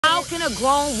can a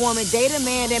grown woman date a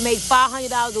man that makes $500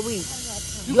 a week?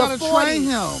 You gotta train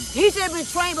him. He should have been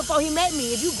trained before he met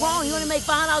me. If you grown, you only make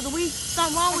 $500 a week,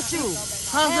 something wrong with you.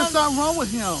 How's there something wrong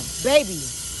with him? Baby,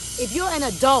 if you're an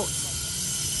adult,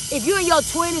 if you're in your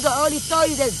 20s or early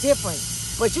 30s, that's different.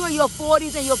 But you're in your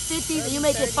 40s and your 50s and you're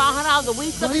making $500 a week,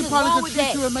 something he is wrong probably with could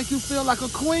that. treat you and make you feel like a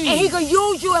queen. And he could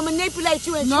use you and manipulate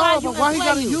you and try you and play you. No, but why he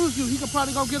gotta use you? He could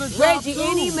probably go get a job Reggie, too.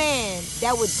 any man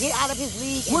that would get out of his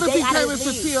league and what if he came into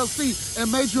league. TLC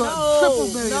and made you a triple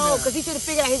millionaire? No, because he should have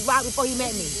figured out his route before he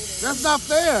met me. That's not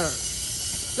fair.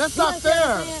 That's not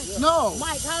fair. No.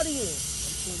 Mike, how old are you?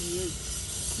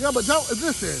 Yeah, but don't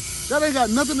listen. That ain't got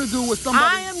nothing to do with somebody.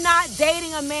 I am not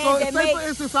dating a man that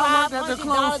makes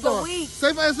 $500 a week.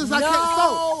 Say for instance,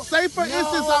 say for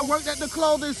instance, I worked at the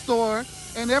clothing store,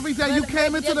 and every day you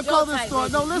came into the clothing store.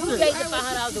 No, listen. You dated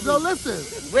 $500 a week. No,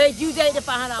 listen. Reg, you dated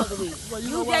 $500 a week. Well,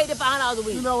 you dated $500 a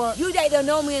week. You know what? You dated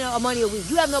no money a week.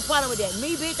 You have no problem with that.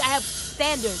 Me, bitch, I have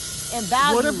standards and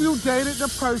values. What if you dated the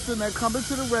person that come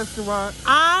into the restaurant?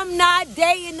 I'm not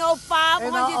dating no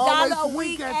 $500 a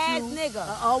week ass nigga.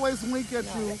 I always wink at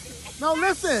you. No,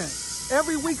 listen.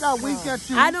 Every week I wink at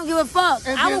you. I don't give a fuck.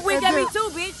 And I would wink at me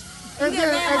too, bitch. And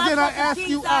then I ask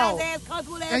you out.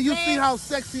 And you see how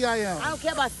sexy I am. I don't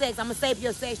care about sex. I'm a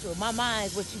sapiosexual. My mind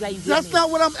is what you got. That's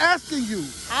not what I'm asking you.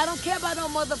 I don't care about no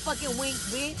motherfucking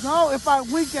winks, bitch. No, if I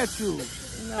wink at you.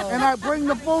 No. And I bring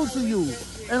the food to you.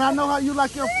 And I know how you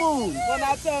like your food. When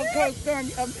I told Coach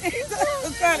Stormy,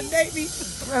 was trying to date me.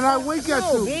 And I wink at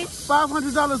you. Bitch.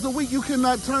 $500 a week, you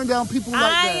cannot turn down people like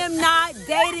that. I am not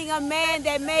dating a man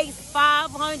that makes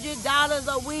 $500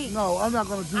 a week. No, I'm not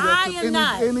going to do that. I am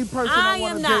not. Any person that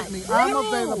want to date me, I'm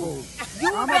available.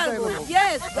 I'm available.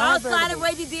 Yes. Outside of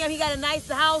Reggie DM, he got a nice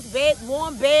house,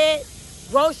 warm bed,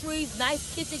 groceries,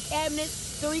 nice kitchen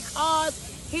cabinets, 3 cars.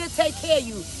 He'll take care of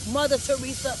you, Mother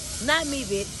Teresa. Not me,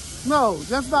 bitch. No,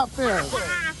 that's not fair.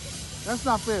 That's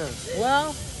not fair.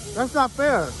 Well, that's not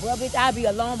fair. Well, bitch, I'd be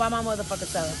alone by my motherfucking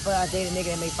self before I date a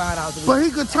nigga that make $5 a week. But he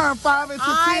could turn 5 into 10.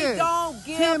 I don't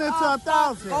give 10 into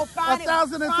 1,000. Go find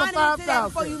 1,000 into 5,000.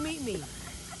 Before you meet me.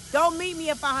 Don't meet me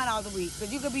at $500 a week,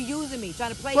 because you could be using me,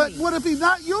 trying to play me. But what if he's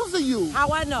not using you? How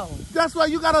I know? That's why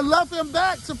you got to love him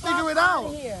back to figure it out.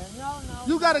 Here. No.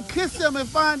 You got to kiss him and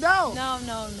find out. No.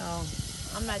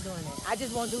 I'm not doing that. I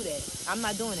just won't do that. I'm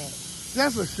not doing that.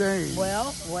 That's a shame.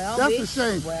 Well, that's bitch. a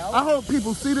shame. Well, I hope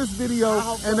people see this video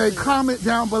and they comment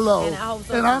down below.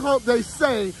 And I hope they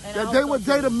say that they would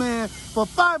date a man for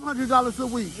 $500 a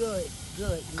week. Good.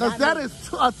 Because that is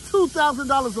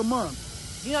 $2,000 a month.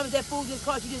 You know how much that food just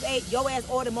cost? You just ate. Your ass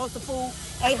ordered most of the food,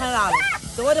 $800.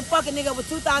 So what the fucking nigga with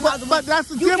 $2,000 a week? But that's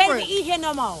the difference. You can't even eat here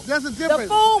no more. That's the difference.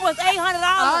 The food was $800.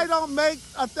 I don't make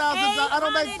 $1,000. I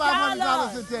don't make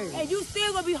 $500 a day. And you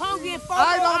still gonna be hungry in 4 more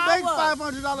hours. I don't make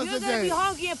 $500 a day. You're gonna be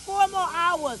hungry in 4 more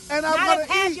hours. And I'm gonna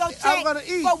eat. I'm gonna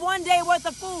eat for 1 day worth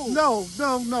of food. No.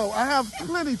 I have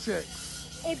plenty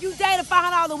checks. If you date a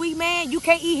 $500 a week man, you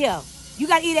can't eat here. You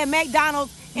gotta eat at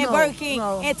McDonald's and Burger King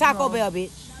and Taco Bell, bitch.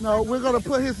 No, we're gonna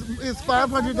put his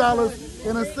 $500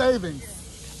 in a savings.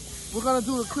 We're gonna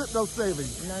do a crypto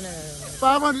savings. No.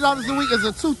 $500 a week is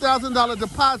a $2,000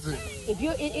 deposit.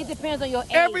 It depends on your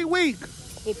age. Every week.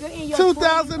 If you're in your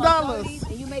 $2,000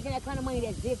 and you're making that kind of money,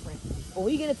 that's different. But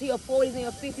when you get into your 40s and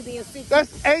your 50s and your 60s,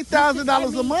 that's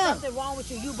 $8,000 a month. Something wrong with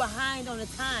you. You behind on the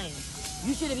time.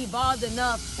 You should have evolved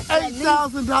enough.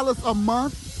 $8,000 a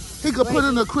month. He could put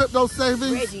in a crypto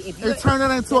savings and turn it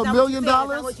into $1 million.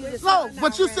 No,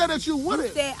 but you said that you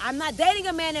wouldn't. I'm not dating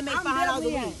a man that makes $500 a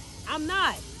week. I'm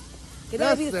not.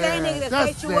 Because they'll be the same nigga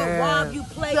that set you up, rob you,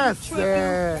 play you,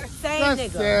 trip you. Same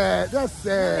nigga. That's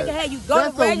sad.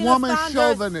 That's a woman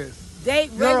chauvinist.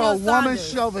 Date You're a Reginald woman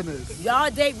Saunders. Chauvinist.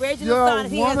 Y'all date Reginald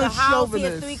Saunders. He has a house, he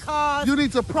has 3 cars. You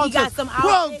need to protest. He got some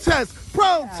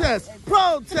Protest.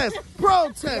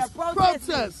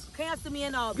 Cancel me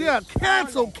and all. Yeah,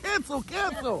 cancel. Cancel.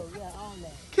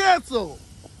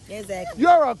 Exactly.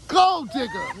 You're a gold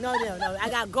digger. No. I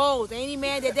got goals. Any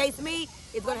man that dates me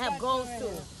is going to have goals too.